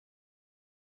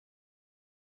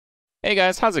Hey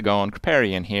guys, how's it going?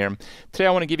 Kripparrian here. Today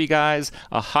I want to give you guys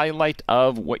a highlight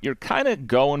of what you're kind of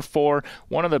going for.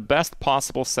 One of the best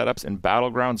possible setups in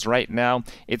Battlegrounds right now.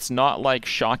 It's not like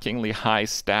shockingly high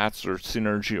stats or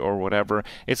synergy or whatever.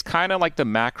 It's kind of like the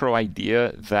macro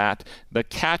idea that the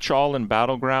catch-all in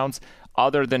Battlegrounds,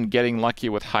 other than getting lucky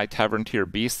with high Tavern tier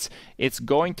beasts, it's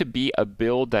going to be a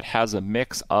build that has a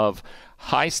mix of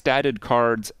high statted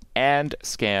cards and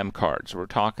scam cards. We're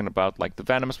talking about like the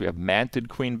Venomous. We have Manted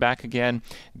Queen back again.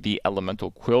 The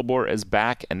Elemental Quillbore is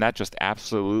back, and that just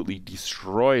absolutely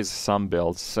destroys some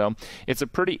builds. So it's a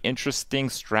pretty interesting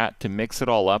strat to mix it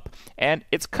all up, and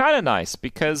it's kind of nice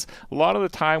because a lot of the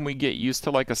time we get used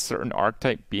to like a certain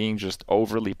archetype being just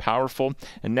overly powerful,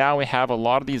 and now we have a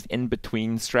lot of these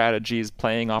in-between strategies,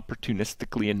 playing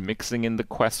opportunistically and mixing in the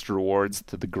quest rewards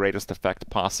to the greatest effect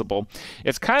possible.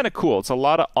 It's kind of cool. It's a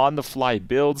lot of on-the-fly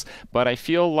builds, but I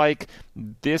feel like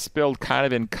this build kind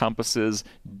of encompasses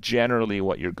generally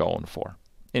what you're going for.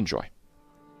 Enjoy.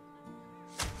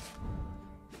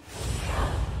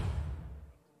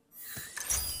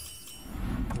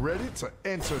 Ready to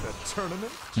enter the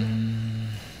tournament?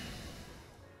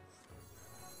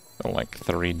 Like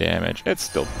 3 damage. It's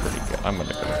still pretty good. I'm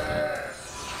gonna go with that.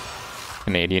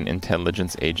 Canadian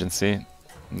Intelligence Agency.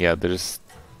 Yeah, there's,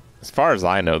 as far as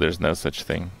I know, there's no such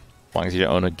thing. As long as you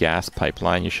don't own a gas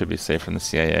pipeline, you should be safe from the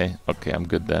CIA. Okay, I'm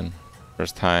good then.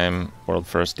 First time, world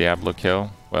first Diablo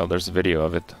kill. Well, there's a video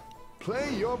of it.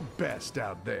 Play your best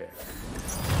out there.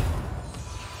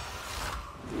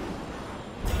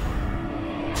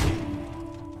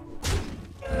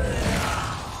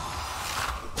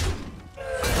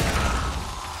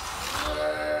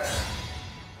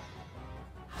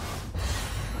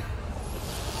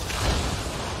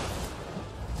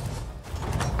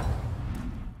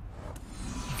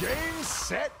 Game,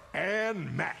 set,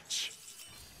 and match.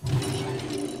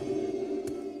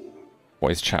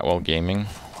 Voice chat while gaming.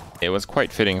 It was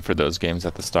quite fitting for those games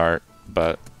at the start,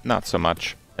 but not so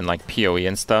much. And like PoE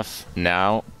and stuff,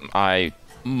 now I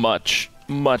much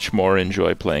more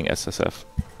enjoy playing SSF.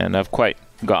 And I've quite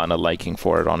gotten a liking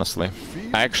for it, honestly.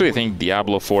 I actually think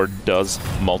Diablo 4 does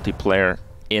multiplayer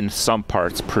in some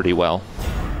parts pretty well.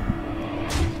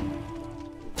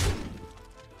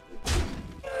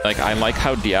 Like, I like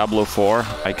how Diablo 4,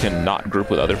 I can not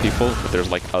group with other people, but there's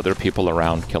like other people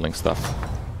around killing stuff.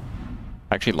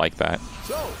 I actually like that.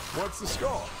 So, what's the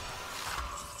score?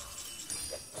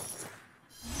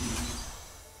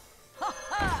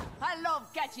 I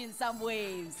love catching some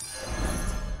waves.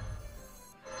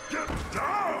 Get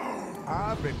down!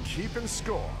 I've been keeping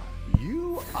score.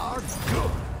 You are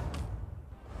good.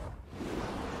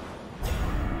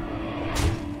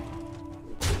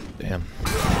 Damn.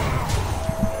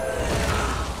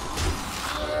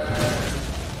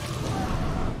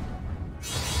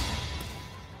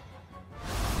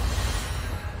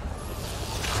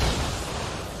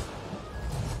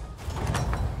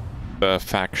 The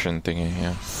faction thingy,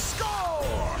 yeah.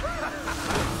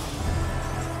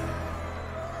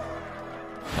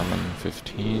 Summon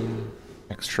 15.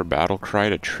 Extra battle cry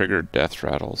to trigger death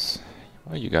rattles.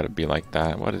 Well, you gotta be like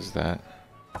that. What is that?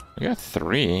 We got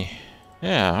 3.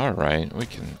 Yeah, alright. We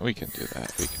can do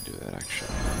that. We can do that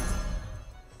actually.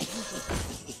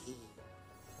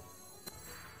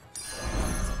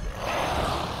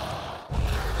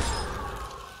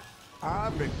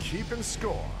 I've been keeping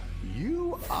score.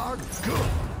 You are good.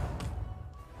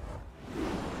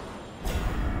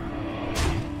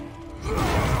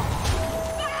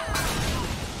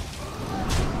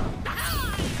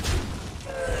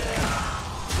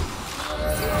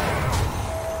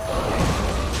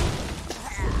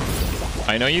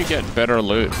 I know you get better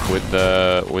loot with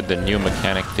the new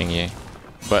mechanic thingy,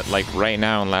 but like right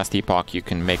now in Last Epoch you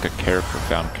can make a character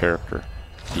found character.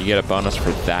 Do you get a bonus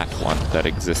for that one that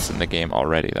exists in the game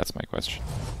already? That's my question.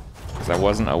 Because I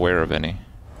wasn't aware of any.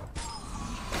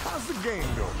 How's the game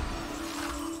going?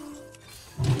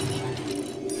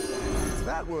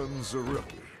 That one's a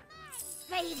rookie.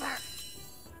 Favor.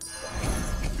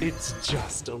 It's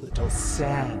just a little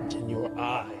sand in your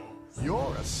eye.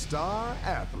 You're a star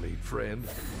athlete, friend.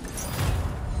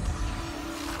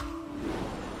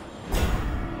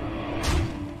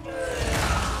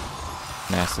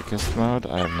 Masochist mode?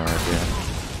 I have no idea.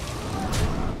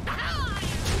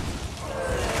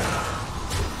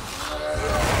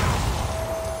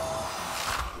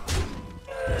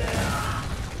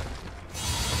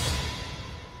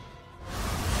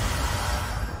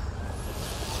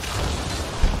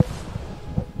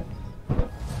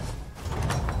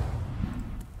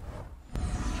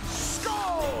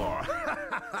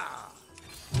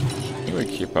 You would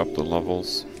keep up the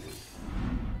levels.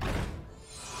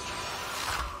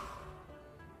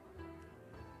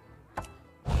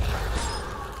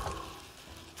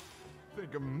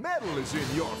 Metal is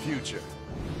in your future.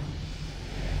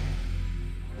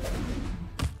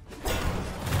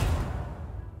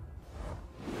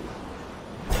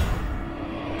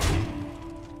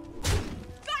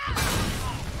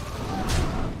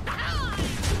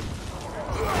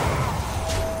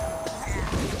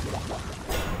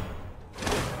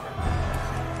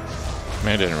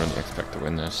 I didn't really expect to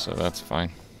win this, so that's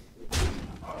fine.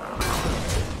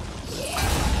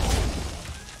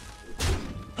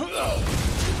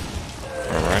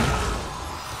 Alright.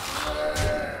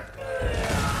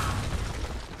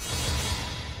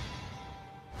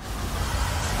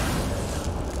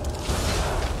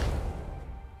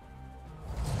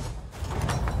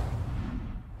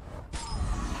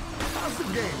 How's the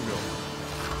game going?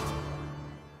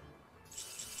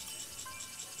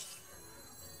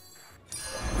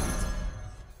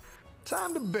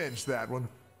 Time to bench that one.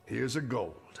 Here's a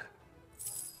gold.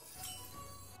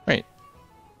 Wait.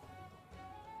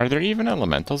 Are there even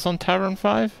elementals on Tavern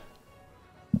 5?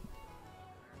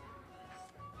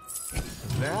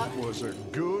 That was a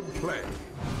good play.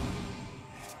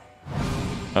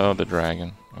 Oh, the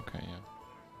dragon. Okay, yeah.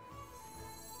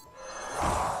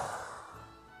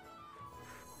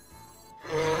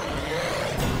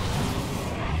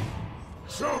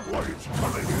 Somebody's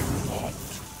coming in hot.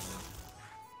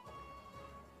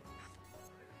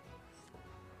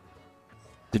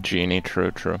 The genie,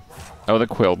 true. Oh, the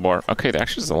Quillboar. Okay,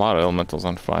 actually there's a lot of elementals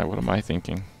on 5. What am I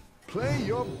thinking? Play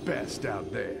your best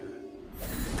out there.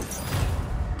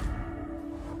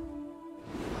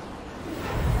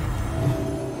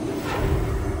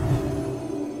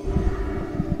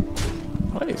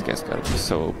 Why these guys gotta be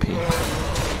so OP?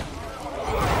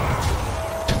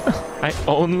 I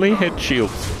only hit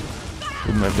shields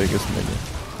with my biggest minion.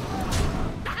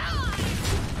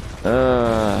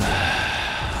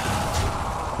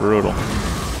 Brutal.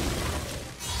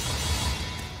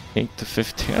 8 to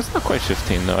 15. That's not quite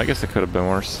 15 though. I guess it could have been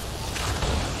worse.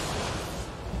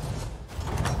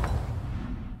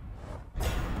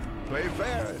 Play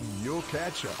fair and you'll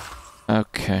catch up.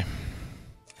 Okay.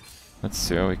 Let's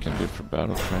see what we can do for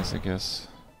battle cries, I guess.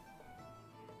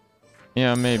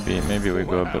 Yeah, maybe we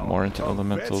go a bit more into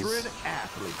elementals.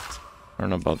 I don't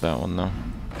know about that one though.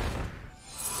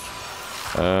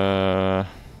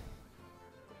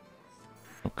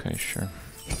 Okay, sure.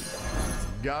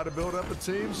 Gotta build up a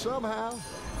team somehow.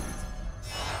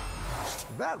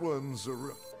 That one's a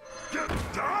real... Get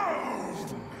down!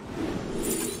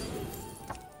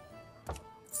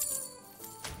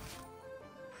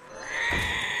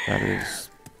 That is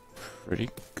pretty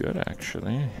good,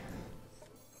 actually.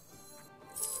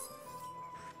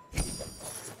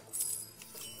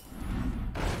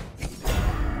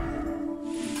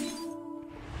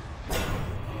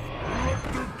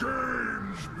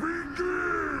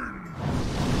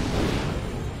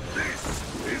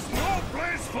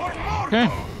 Okay.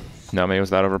 No, maybe was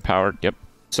that overpowered? Yep.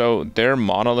 So their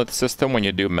monolith system, when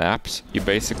you do maps, you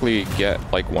basically get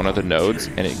like one of the nodes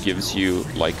and it gives you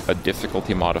like a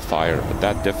difficulty modifier, but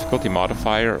that difficulty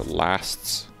modifier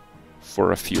lasts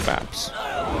for a few maps.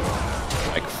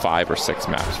 Like 5 or 6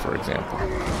 maps, for example.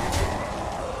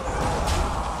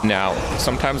 Now,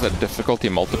 sometimes that difficulty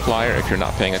multiplier, if you're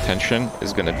not paying attention,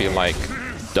 is going to be like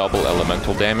double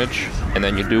elemental damage, and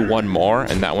then you do one more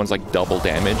and that one's like double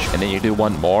damage, and then you do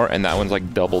one more and that one's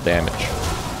like double damage,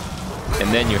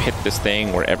 and then you hit this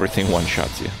thing where everything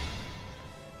one-shots you.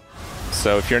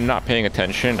 So if you're not paying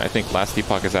attention, I think Last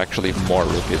Epoch is actually more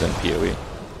rippy than PoE.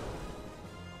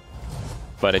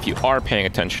 But if you are paying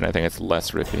attention, I think it's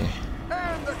less rippy.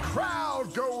 And the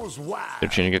crowd goes wild. They're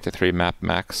changing it to 3 map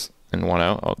max and 1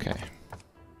 out? Okay.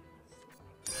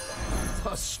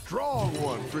 A strong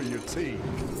one for your team.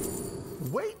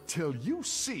 Wait till you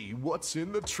see what's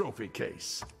in the trophy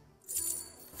case.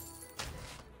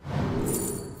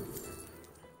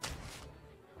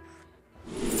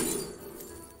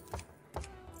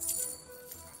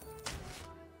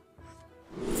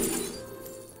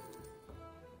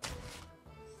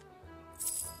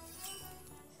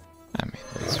 I mean,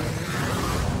 these are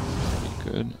pretty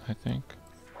good, I think.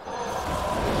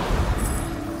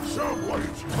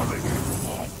 Someone's coming in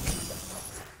hot.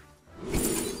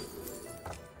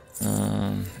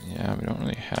 Yeah, we don't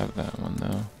really have that one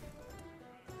though.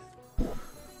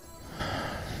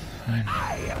 Fine.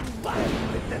 I am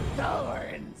one with the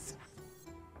thorns.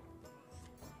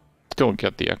 Don't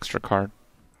get the extra card.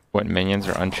 When minions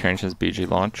are unchanged as BG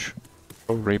launch.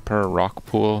 Oh, Reaper, Rock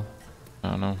Pool. I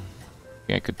don't know.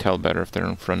 I could tell better if they're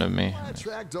in front of me. I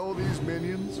attract all these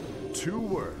minions. 2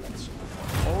 words.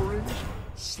 Orange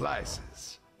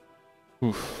slices.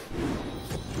 Oof.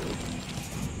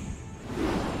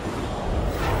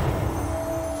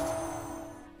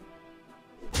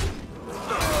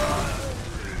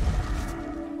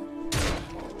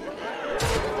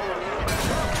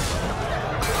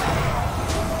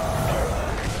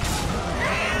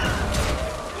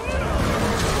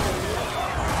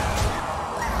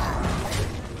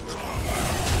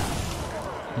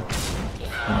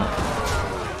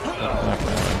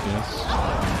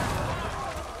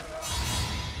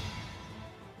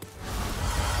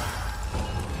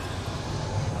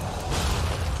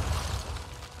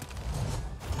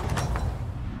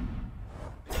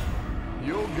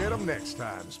 next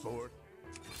time, sport.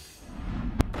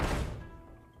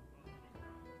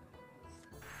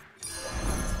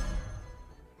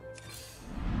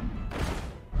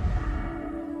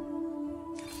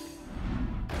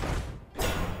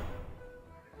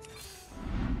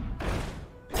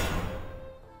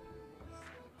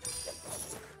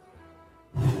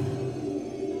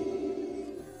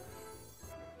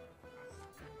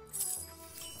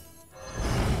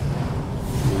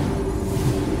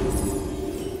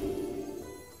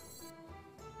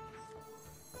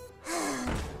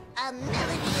 A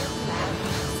melody of love.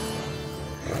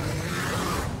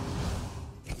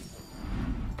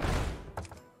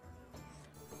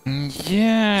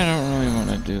 Yeah, I don't really want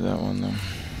to do that one though.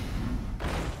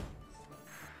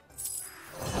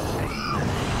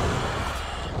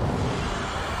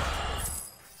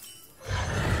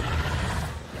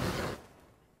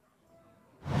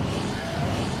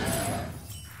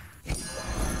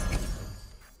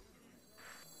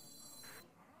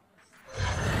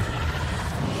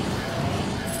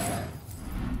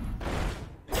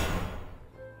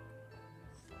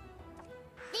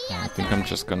 I think I'm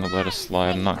just gonna let it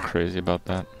slide. I'm not crazy about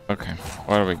that. Okay,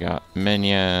 what do we got?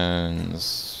 Minions.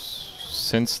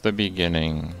 Since the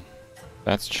beginning.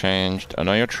 That's changed.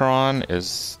 Annoyotron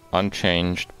is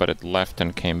unchanged, but it left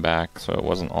and came back, so it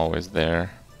wasn't always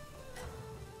there.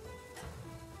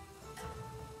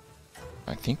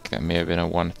 I think that may have been a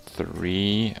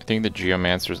 1-3. I think the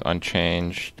Geomancer is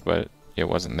unchanged, but it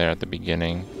wasn't there at the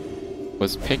beginning.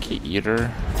 Was Picky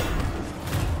Eater?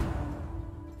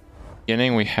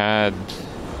 Beginning we had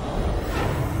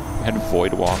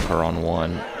Voidwalker on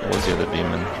 1. What was the other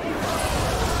demon?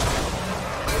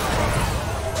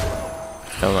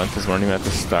 Elementals weren't even at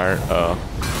the start.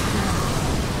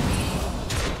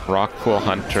 Rockpool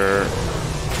Hunter.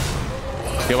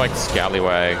 I feel like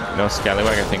Scallywag. No,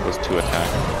 Scallywag I think was 2 attack.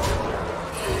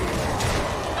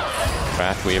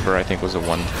 Wrathweaver I think was a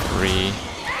 1-3.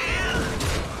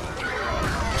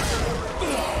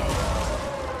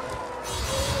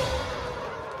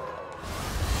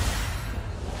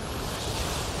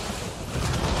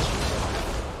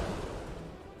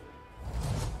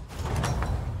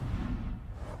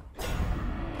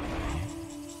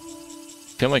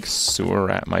 I feel like Sewer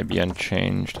Rat might be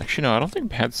unchanged. Actually, no, I don't think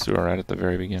we had Sewer Rat at the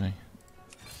very beginning.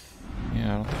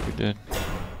 Yeah, I don't think we did.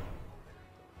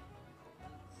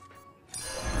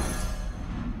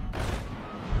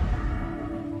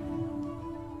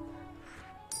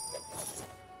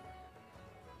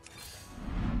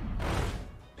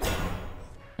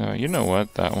 You know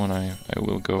what? That one I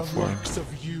will go for. The likes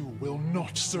of you will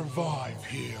not survive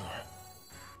here.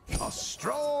 A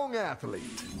strong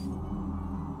athlete.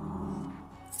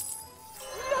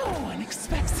 No one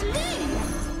expects me.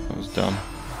 That was dumb.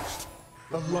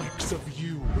 The likes of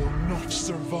you will not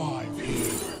survive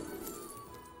here.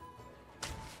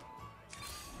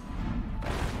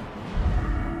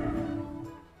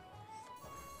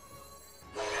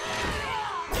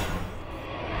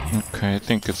 Okay, I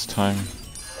think it's time.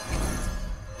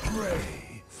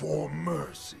 Pray for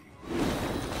mercy.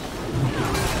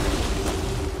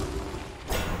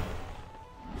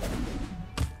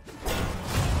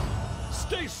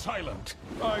 Stay silent!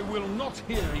 I will not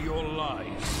hear your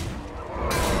lies.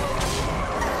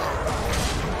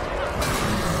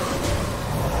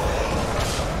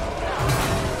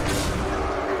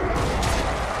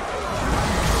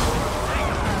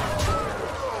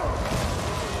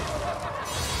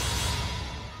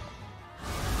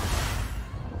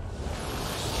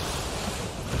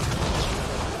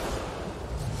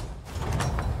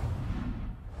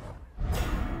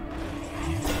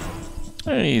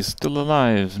 Hey, he's still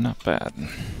alive. Not bad.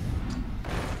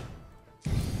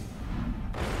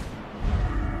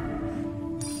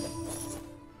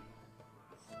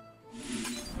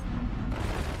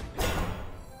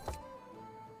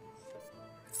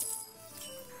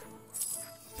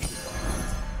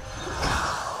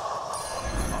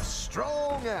 A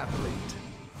strong athlete.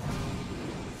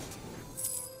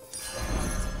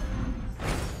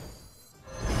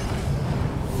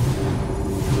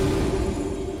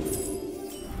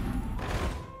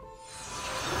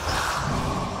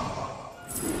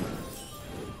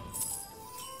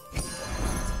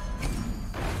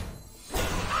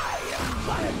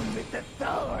 With the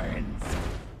thorns.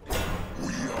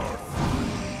 We are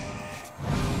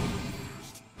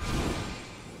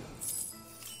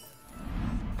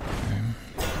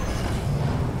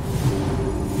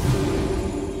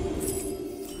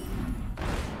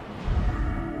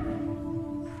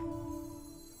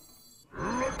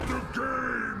Let the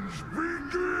games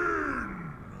begin!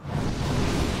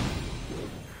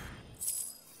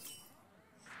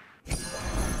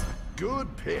 Good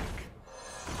pick.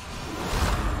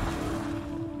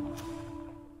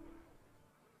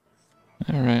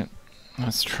 Alright,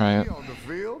 let's try it. On the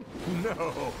field?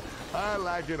 No, I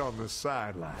like it on the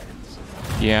sidelines.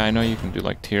 Yeah, I know you can do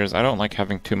like tiers. I don't like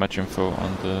having too much info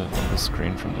on the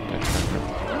screen from the deck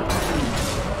tracker.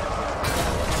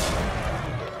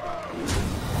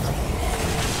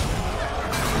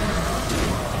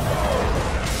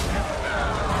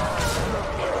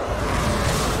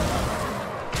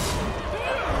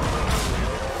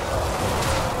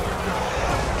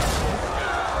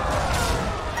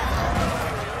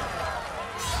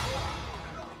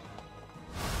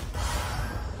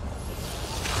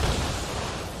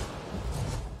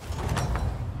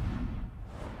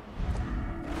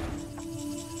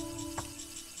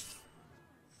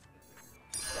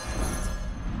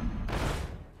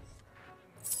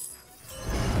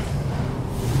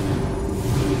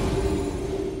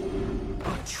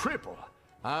 Triple.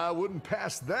 I wouldn't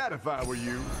pass that if I were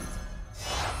you.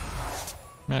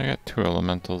 Man, I got 2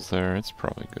 elementals there. It's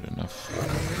probably good enough.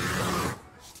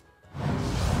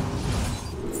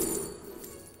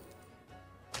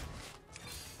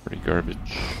 Pretty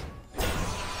garbage.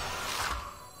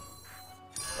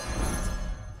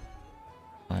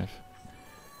 Five.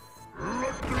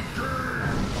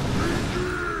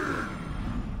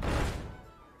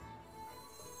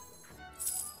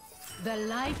 The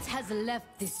light has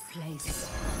left this place.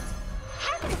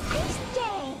 Have a feast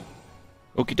day.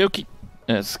 Okie dokie.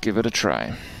 Let's give it a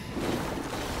try.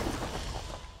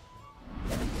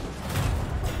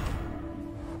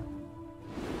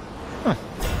 Huh.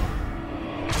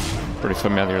 Pretty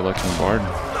familiar looking board.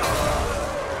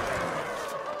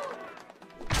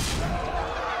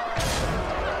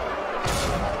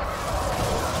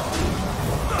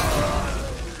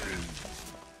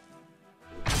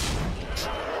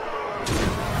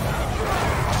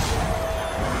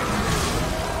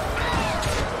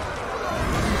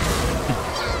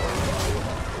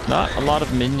 Not a lot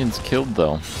of minions killed,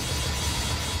 though.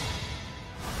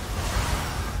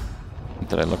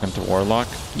 Did I look into Warlock?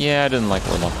 Yeah, I didn't like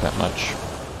Warlock that much.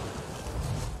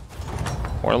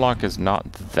 Warlock is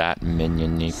not that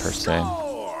minion-y per se.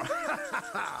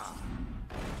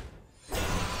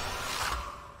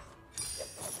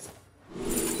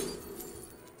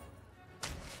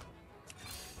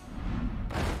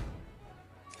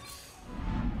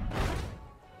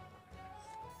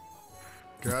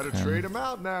 Gotta trade them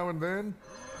out now and then.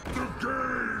 The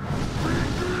game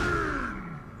begins.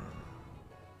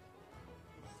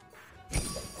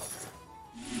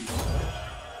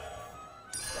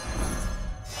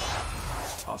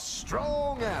 A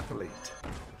strong athlete.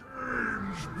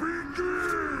 Games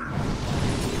begin.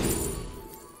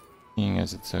 Seeing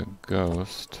as it's a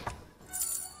ghost,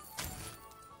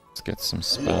 let's get some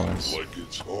spells. Like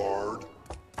it's hard.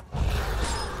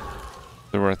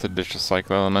 Is it worth a dish of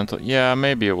Cycle Elemental? Yeah,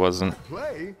 maybe it wasn't.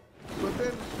 Play, but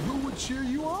then who would cheer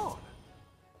you on?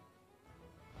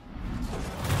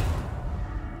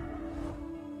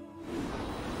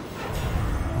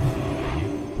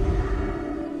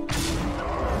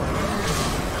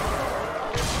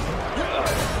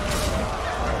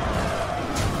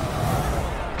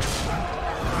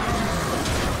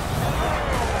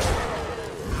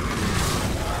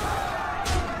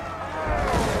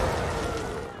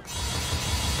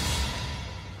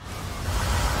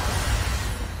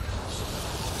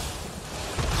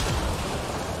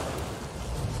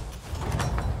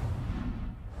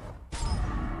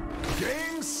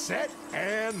 Set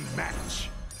and match.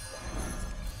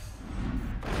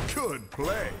 Good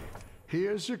play.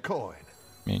 Here's your coin.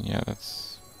 I mean, yeah,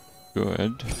 that's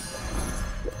good.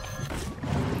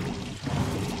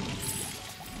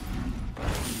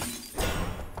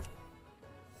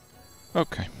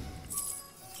 Okay.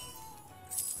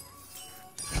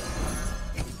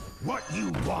 What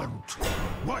you want?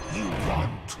 What you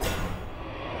want?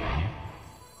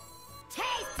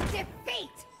 Taste defeat,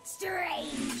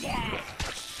 stranger.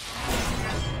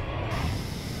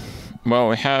 Well,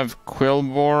 we have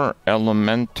Quillbore,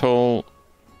 Elemental,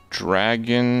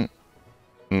 Dragon.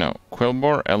 No,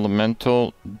 Quillbore,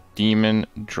 Elemental, Demon,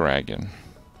 Dragon.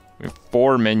 We have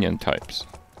 4 minion types,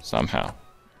 somehow.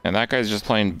 And that guy's just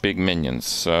playing big minions,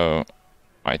 so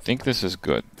I think this is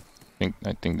good.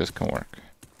 I think this can work.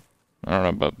 I don't know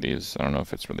about these. I don't know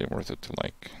if it's really worth it to,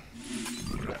 like,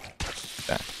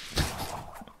 that.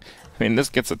 I mean, this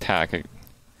gets attack.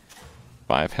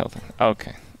 5 health.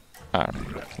 Okay. Alright,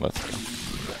 let's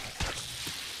go.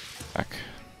 Back.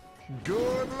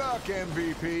 Good luck,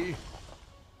 MVP.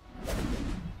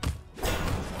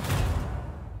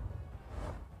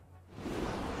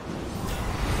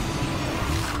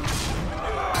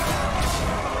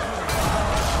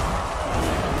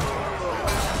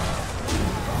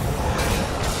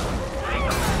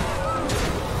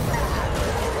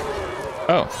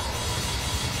 Oh.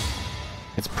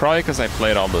 It's probably because I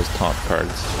played all those top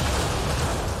cards.